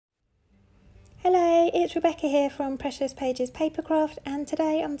it's Rebecca here from Precious Pages Papercraft, and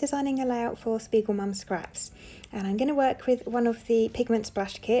today I'm designing a layout for SpiegelMom Scraps. And I'm going to work with one of the Pigment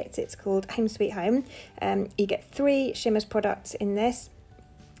Splash Kits. It's called Home Sweet Home. You get 3 Shimmers products in this.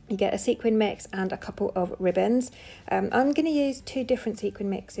 You get a sequin mix and a couple of ribbons. I'm going to use 2 different sequin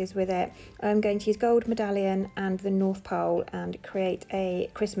mixes with it. I'm going to use Gold Medallion and the North Pole and create a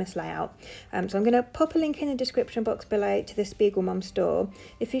Christmas layout. So I'm going to pop a link in the description box below to the SpiegelMom store.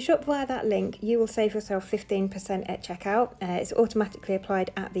 If you shop via that link, you will save yourself 15% at checkout. It's automatically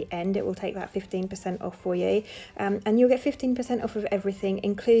applied at the end. It will take that 15% off for you. And you'll get 15% off of everything,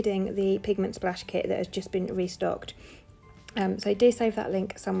 including the Pigment Splash Kit that has just been restocked. So do save that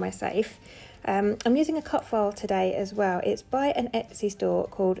link somewhere safe. I'm using a cut file today as well. It's by an Etsy store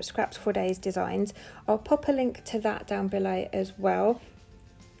called Scraps for Days Designs. I'll pop a link to that down below as well.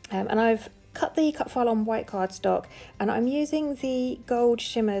 And I've cut the cut file on white cardstock, and I'm using the gold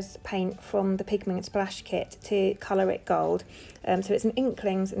shimmers paint from the Pigment Splash Kit to colour it gold. So it's an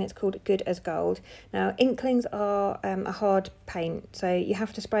Inklings and it's called Good as Gold. Now Inklings are a hard paint, so you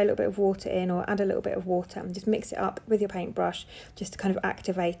have to spray a little bit of water in or add a little bit of water and just mix it up with your paintbrush just to kind of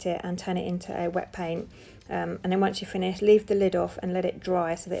activate it and turn it into a wet paint. And then once you finish, leave the lid off and let it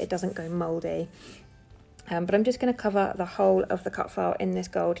dry so that it doesn't go mouldy. But I'm just going to cover the whole of the cut file in this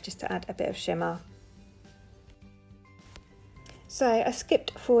gold just to add a bit of shimmer. So I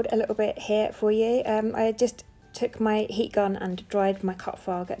skipped forward a little bit here for you. I just took my heat gun and dried my cut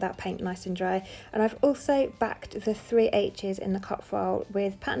file, get that paint nice and dry. And I've also backed the 3 H's in the cut file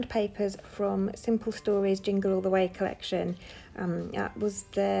with patterned papers from Simple Stories Jingle All The Way collection. That was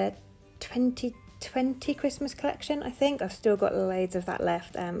the 2020 Christmas collection, I think. I've still got loads of that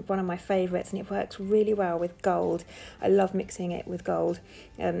left. One of my favourites, and it works really well with gold. I love mixing it with gold.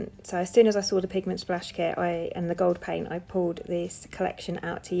 So as soon as I saw the Pigment Splash Kit and the gold paint, I pulled this collection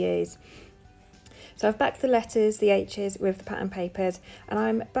out to use. So I've backed the letters, the H's with the pattern papers, and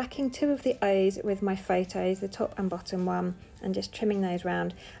I'm backing 2 of the O's with my photos, the top and bottom one, and just trimming those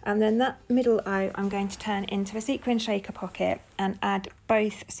round. And then that middle O I'm going to turn into a sequin shaker pocket and add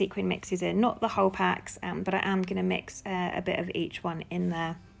both sequin mixes in, not the whole packs, but I am going to mix a bit of each one in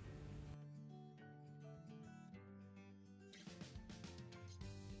there.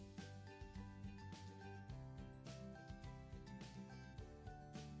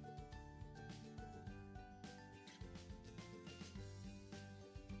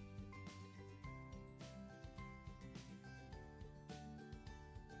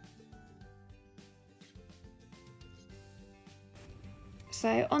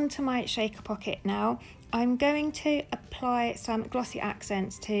 So onto my shaker pocket now. I'm going to apply some glossy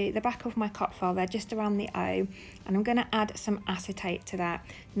accents to the back of my cut file there, just around the O, and I'm going to add some acetate to that.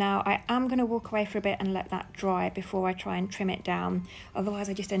 Now I am going to walk away for a bit and let that dry before I try and trim it down, otherwise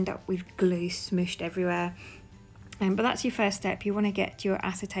I just end up with glue smooshed everywhere. But that's your first step. You want to get your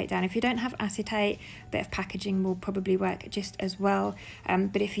acetate down. If you don't have acetate, a bit of packaging will probably work just as well.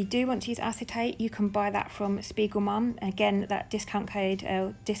 But if you do want to use acetate, you can buy that from SpiegelMom. Again, that discount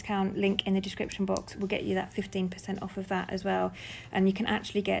code, discount link in the description box will get you that 15% off of that as well. And you can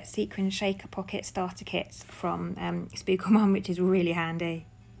actually get sequin shaker pocket starter kits from SpiegelMom, which is really handy.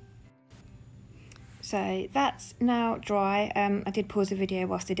 So that's now dry. I did pause the video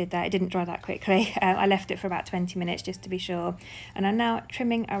whilst I did that. It didn't dry that quickly. I left it for about 20 minutes just to be sure. And I'm now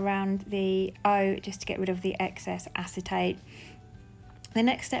trimming around the O just to get rid of the excess acetate. The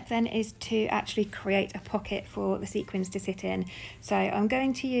next step then is to actually create a pocket for the sequins to sit in. So I'm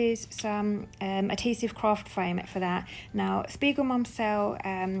going to use some adhesive craft foam for that. Now SpiegelMom sell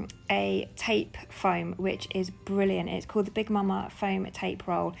a tape foam which is brilliant. It's called the Big Mama Foam Tape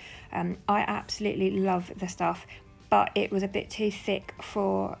Roll. I absolutely love the stuff, but it was a bit too thick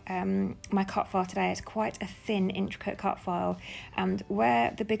for my cut file today. It's quite a thin, intricate cut file, and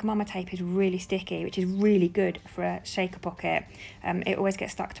where the Big Mama tape is really sticky, which is really good for a shaker pocket, it always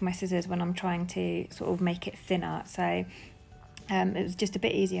gets stuck to my scissors when I'm trying to sort of make it thinner. So it was just a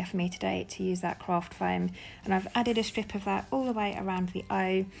bit easier for me today to use that craft foam, and I've added a strip of that all the way around the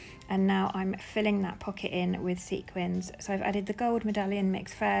O, and now I'm filling that pocket in with sequins. So I've added the Gold Medallion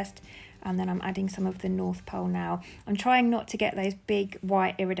mix first, and then I'm adding some of the North Pole now. I'm trying not to get those big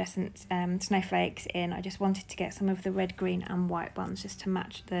white iridescent snowflakes in. I just wanted to get some of the red, green and white ones just to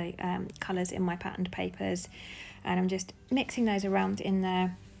match the colours in my patterned papers. And I'm just mixing those around in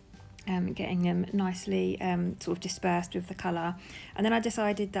there, getting them nicely sort of dispersed with the colour. And then I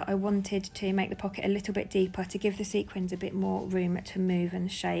decided that I wanted to make the pocket a little bit deeper to give the sequins a bit more room to move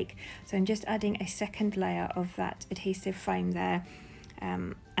and shake. So I'm just adding a second layer of that adhesive foam there.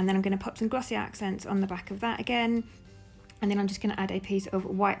 And then I'm going to pop some glossy accents on the back of that again, And then I'm just going to add a piece of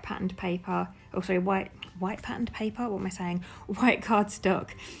white patterned paper, oh sorry, white patterned paper, what am I saying? White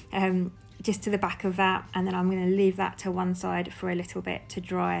cardstock, just to the back of that, and then I'm going to leave that to one side for a little bit to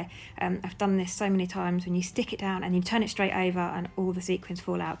dry. I've done this so many times when you stick it down and you turn it straight over and all the sequins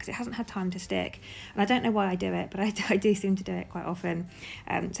fall out because it hasn't had time to stick. And I don't know why I do it, but I do seem to do it quite often.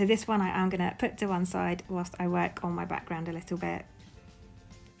 So this one I am going to put to one side whilst I work on my background a little bit.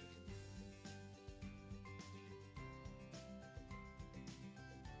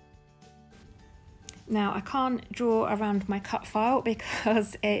 Now I can't draw around my cut file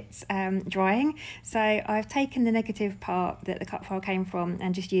because it's drying, so I've taken the negative part that the cut file came from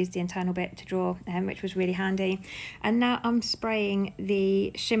and just used the internal bit to draw, which was really handy. And now I'm spraying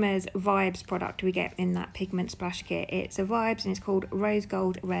the Shimmers Vibes product we get in that Pigment Splash Kit. It's a Vibes and it's called Rose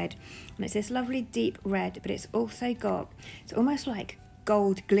Gold Red, and it's this lovely deep red, but it's also got, it's almost like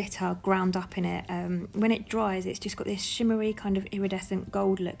gold glitter ground up in it. When it dries, it's just got this shimmery kind of iridescent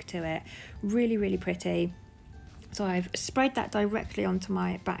gold look to it. Really, really pretty. So I've sprayed that directly onto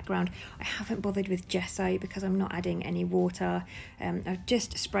my background. I haven't bothered with gesso because I'm not adding any water. I've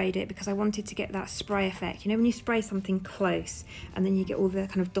just sprayed it because I wanted to get that spray effect. You know when you spray something close and then you get all the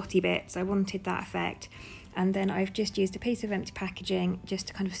kind of dotty bits? I wanted that effect. And then I've just used a piece of empty packaging just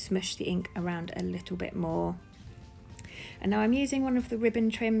to kind of smush the ink around a little bit more. And now I'm using one of the ribbon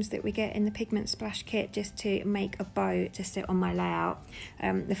trims that we get in the Pigment Splash Kit just to make a bow to sit on my layout.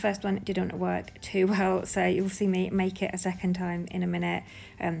 The first one didn't work too well, so you'll see me make it a second time in a minute.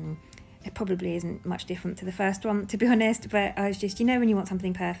 It probably isn't much different to the first one, to be honest, but I was just, you know when you want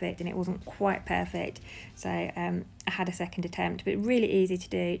something perfect and it wasn't quite perfect, so I had a second attempt, but really easy to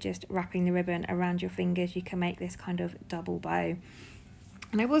do, just wrapping the ribbon around your fingers. You can make this kind of double bow.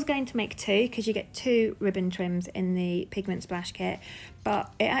 And I was going to make two because you get two ribbon trims in the Pigment Splash Kit, but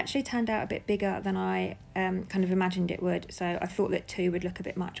it actually turned out a bit bigger than I kind of imagined it would, so I thought that two would look a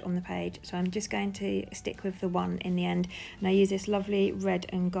bit much on the page. So I'm just going to stick with the one in the end, and I use this lovely red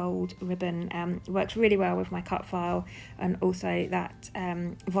and gold ribbon. It works really well with my cut file and also that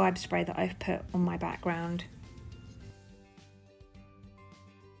vibe spray that I've put on my background.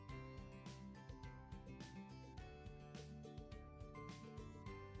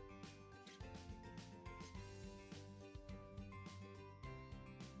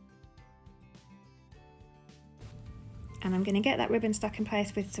 And I'm going to get that ribbon stuck in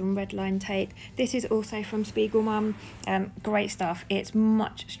place with some red line tape. This is also from SpiegelMom. Great stuff. It's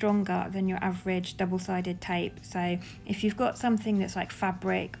much stronger than your average double-sided tape. So if you've got something that's like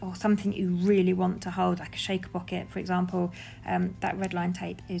fabric or something you really want to hold, like a shaker pocket, for example, that red line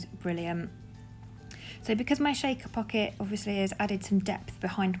tape is brilliant. So because my shaker pocket obviously has added some depth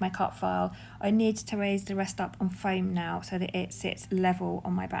behind my cut file, I need to raise the rest up on foam now so that it sits level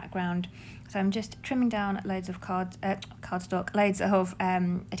on my background. So I'm just trimming down loads of cardstock, loads of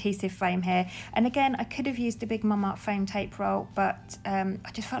adhesive foam here. And again, I could have used the Big Mama foam tape roll, but I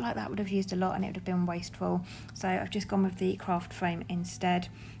just felt like that would have used a lot and it would have been wasteful. So I've just gone with the craft foam instead.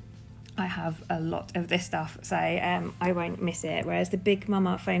 I have a lot of this stuff, so I won't miss it, whereas the Big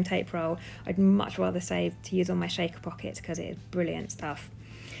Mama foam tape roll I'd much rather save to use on my shaker pockets because it is brilliant stuff.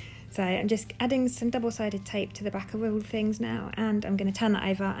 So I'm just adding some double-sided tape to the back of all the things now, and I'm going to turn that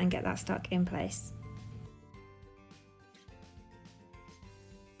over and get that stuck in place.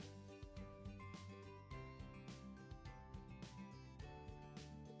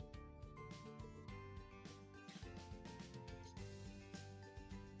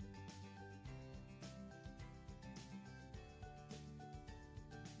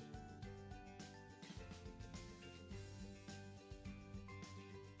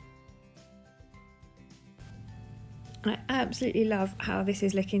 I absolutely love how this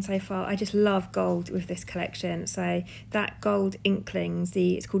is looking so far. I just love gold with this collection. So that gold inklings,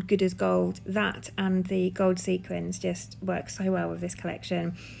 it's called Good as Gold, that and the gold sequins just work so well with this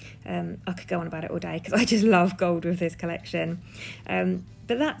collection. I could go on about it all day because I just love gold with this collection.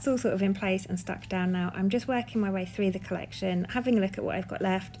 But that's all sort of in place and stuck down now. I'm just working my way through the collection, having a look at what I've got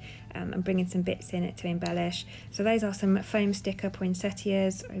left, and bringing some bits in it to embellish. So those are some foam sticker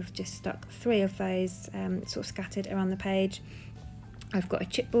poinsettias. I've just stuck 3 of those sort of scattered around the page. I've got a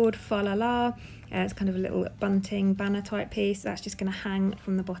chipboard fa la la. It's kind of a little bunting banner type piece. That's just going to hang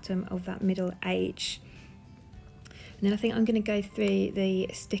from the bottom of that middle H. And then I think I'm going to go through the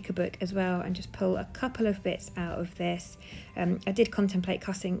sticker book as well and just pull a couple of bits out of this. I did contemplate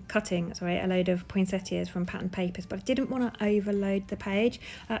cutting a load of poinsettias from pattern papers, but I didn't want to overload the page.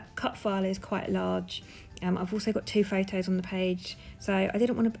 Cut file is quite large. I've also got 2 photos on the page, so I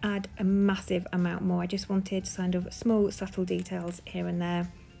didn't want to add a massive amount more. I just wanted kind of small, subtle details here and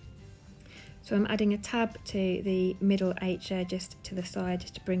there. So I'm adding a tab to the middle H there, just to the side,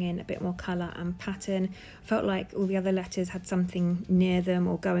 just to bring in a bit more colour and pattern. I felt like all the other letters had something near them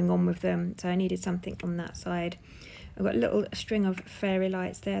or going on with them, so I needed something on that side. I've got a little string of fairy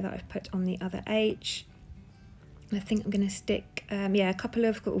lights there that I've put on the other H. I think I'm going to stick, a couple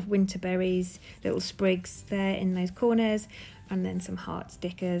of sort of winter berries, little sprigs there in those corners, and then some heart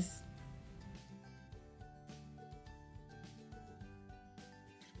stickers.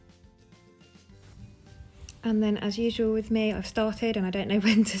 And then, as usual with me, I've started and I don't know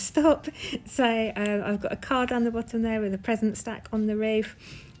when to stop. So I've got a card down the bottom there with a present stack on the roof,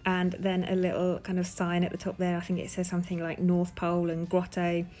 and then a little kind of sign at the top there. I think it says something like North Pole and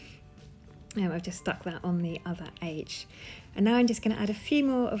Grotto. I've just stuck that on the other H. And now I'm just going to add a few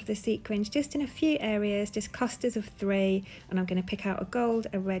more of the sequins just in a few areas, just clusters of 3, and I'm going to pick out a gold,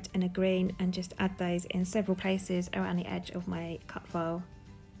 a red and a green and just add those in several places around the edge of my cut file.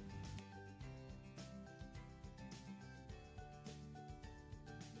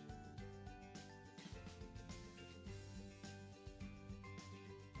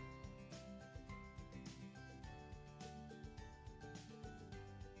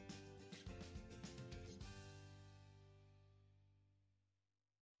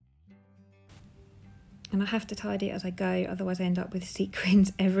 And I have to tidy it as I go, otherwise I end up with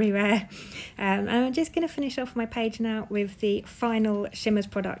sequins everywhere. And I'm just going to finish off my page now with the final shimmers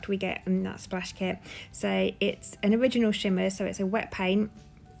product we get in that splash kit. So it's an original shimmer, so it's a wet paint.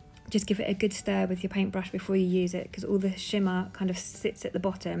 Just give it a good stir with your paintbrush before you use it, because all the shimmer kind of sits at the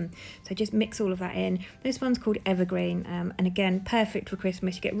bottom. So just mix all of that in. This one's called Evergreen, and again, perfect for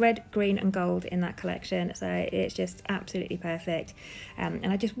Christmas. You get red, green and gold in that collection, so it's just absolutely perfect. And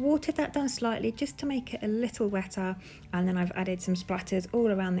I just watered that down slightly just to make it a little wetter, and then I've added some splatters all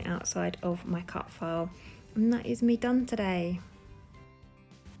around the outside of my cut file. And that is me done today.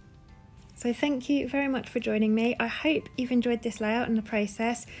 So thank you very much for joining me. I hope you've enjoyed this layout and the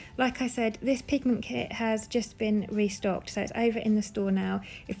process. Like I said, this pigment kit has just been restocked, so it's over in the store now.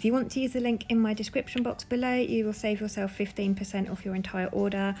 If you want to use the link in my description box below, you will save yourself 15% off your entire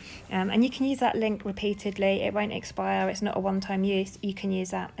order. And you can use that link repeatedly. It won't expire. It's not a one-time use. You can use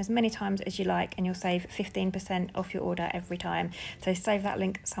that as many times as you like, and you'll save 15% off your order every time. So save that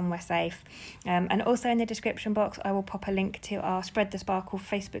link somewhere safe. And also in the description box, I will pop a link to our Spread the Sparkle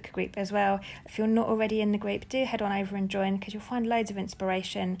Facebook group as well. If you're not already in the group, do head on over and join, because you'll find loads of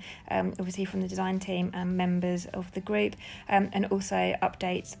inspiration, obviously from the design team and members of the group, and also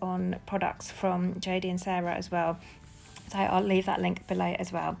updates on products from Jodie and Sarah as well. So I'll leave that link below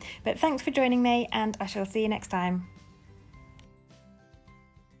as well. But thanks for joining me, and I shall see you next time.